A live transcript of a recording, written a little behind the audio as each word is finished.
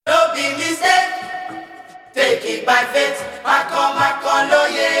take it by faith. Makon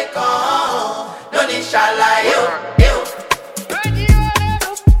lóye kan. No ní ṣàlàyé o.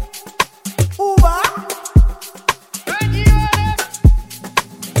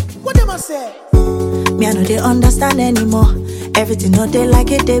 What them I say? Me, I know they understand anymore. Everything no they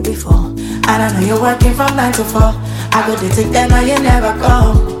like it day before. And I know you're working from 9 to 4. I go to take them now you never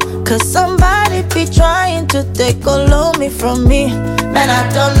come. Cause somebody be trying to take all of me from me. Man, I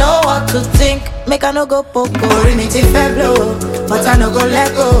don't know what to think. Make I no go poco. Orí mi ti fẹ́ blow, but I no go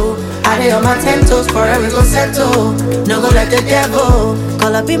let go. I dey on my 10 toes, forever we go settle. No go let the devil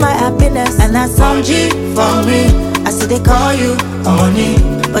Call up be my happiness. And that's some G for me. I see they call you Honey,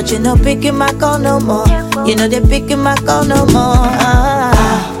 but you no picking my call no more. You know they picking my call no more.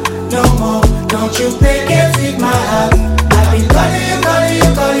 no more. Don't you play games with my heart. I've been calling you,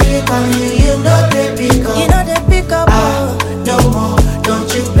 calling you. You know they pick up. You know they pick up. No more. Don't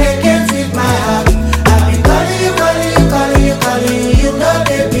you play games with my heart. I've been calling you, calling you. You know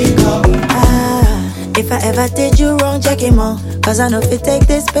they pick up. If I ever did you wrong, check him out. Cause I know if it take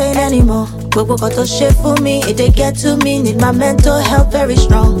this pain anymore. Gbogbo got to shit for me, it they get to me. Need my mental health very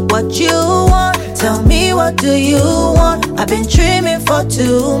strong. What you want? Tell me what do you want? I've been dreaming for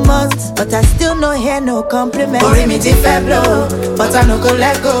 2 months, but I still no hear no compliment. Orí mi ti fẹ́ blow, but I no go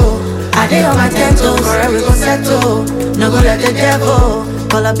let go. I dey on my 10 toes, forever we go settle. No go let the devil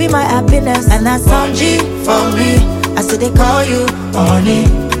Call up be my happiness, and that's some G for me. I see they call you Honey,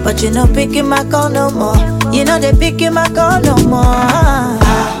 but you no picking my call no more. You know they picking my call no more.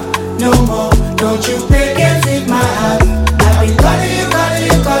 no more. Don't you play games with my heart. I've been calling you.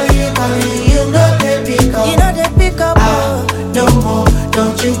 You know they pick up. You know they pick up. No more.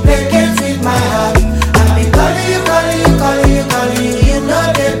 Don't you play games with my heart. I've been calling you. You know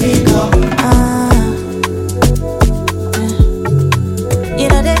they pick up. You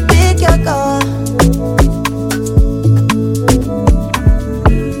know they pick your call.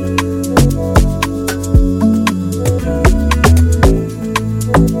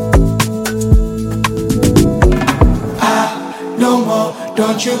 No more.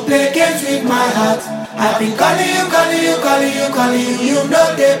 Don't you play games with my heart. I've been calling you. You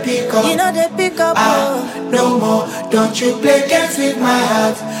know they pick up. You know they pick up. No more. Don't you play games with my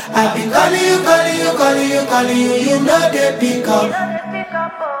heart. I've been calling you. You know they pick up.